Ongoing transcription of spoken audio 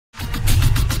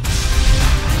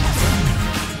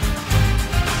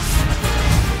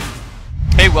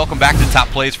welcome back to Top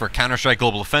Plays for Counter-Strike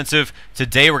Global Offensive.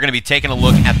 Today we're going to be taking a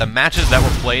look at the matches that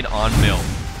were played on Mill.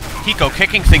 Hiko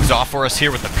kicking things off for us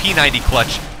here with the P90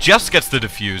 clutch, just gets the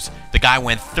defuse. The guy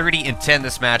went 30-10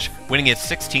 this match, winning it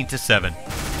 16-7.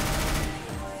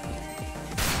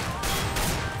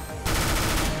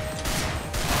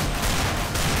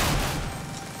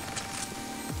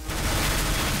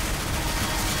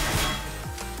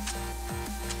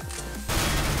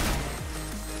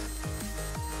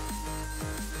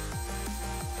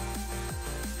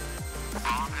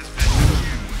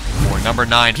 Number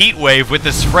 9, Heatwave with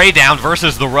the spray down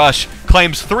versus the rush,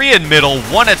 claims 3 in middle,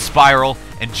 1 at spiral,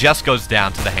 and just goes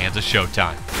down to the hands of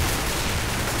Showtime.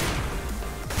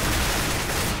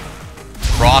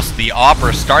 Frost, the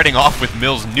Opera, starting off with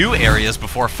Mill's new areas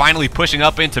before finally pushing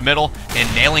up into middle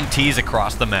and nailing T's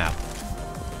across the map.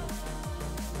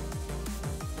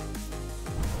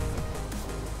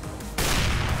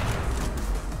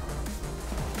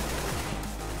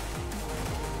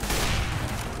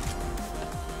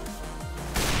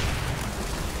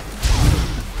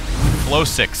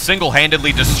 flowsicK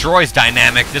single-handedly destroys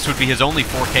Dynamic. This would be his only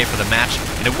 4K for the match,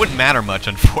 and it wouldn't matter much,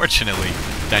 unfortunately.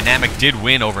 Dynamic did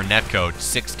win over Netcode,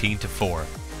 16-4.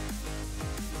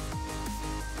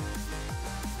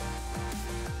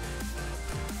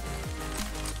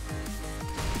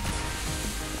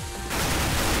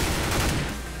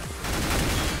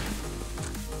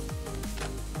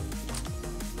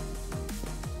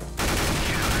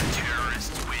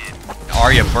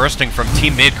 Arya bursting from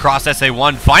team mid cross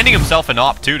SA1, finding himself an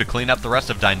op 2 to clean up the rest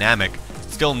of Dynamic.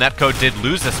 Still, Netcode did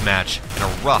lose this match in a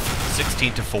rough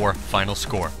 16-4 final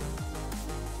score.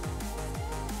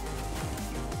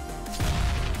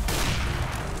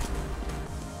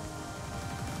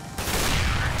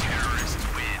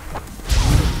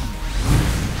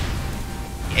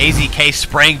 ESEA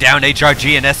spraying down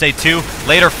HRG and SA2,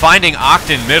 later finding Oct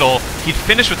in middle. He'd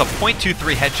finish with a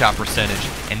 .23 headshot percentage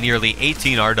and nearly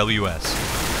 18 RWS.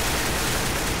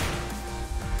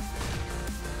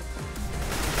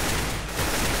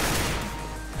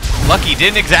 Lucky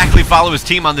didn't exactly follow his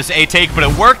team on this A take, but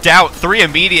it worked out. 3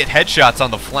 immediate headshots on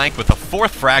the flank with a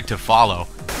 4th frag to follow.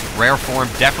 Rare form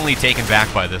definitely taken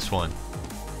back by this one.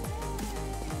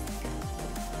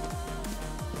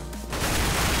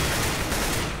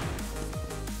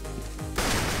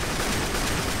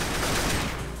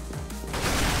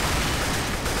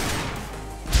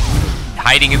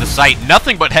 Hiding in the site,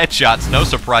 nothing but headshots, no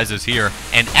surprises here.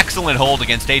 An excellent hold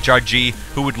against HRG,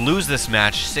 who would lose this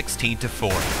match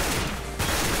 16-4.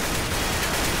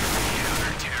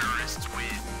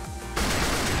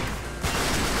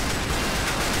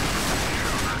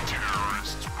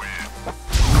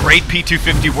 Great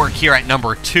P250 work here at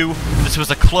number 2. This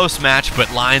was a close match, but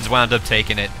Lions wound up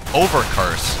taking it over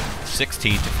Curse,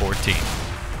 16-14.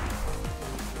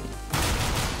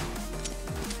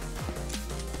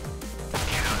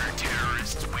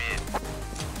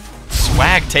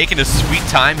 swagg taking his sweet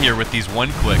time here with these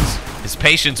 1-clicks. His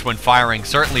patience when firing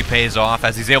certainly pays off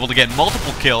as he's able to get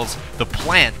multiple kills, the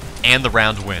plant, and the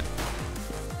round win.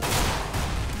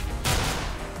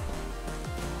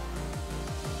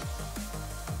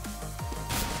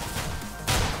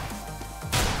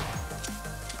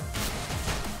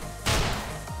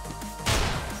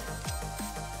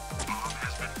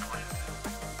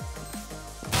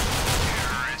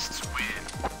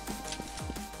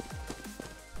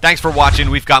 Thanks for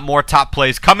watching. We've got more top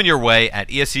plays coming your way at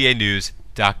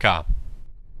ESEAnews.com.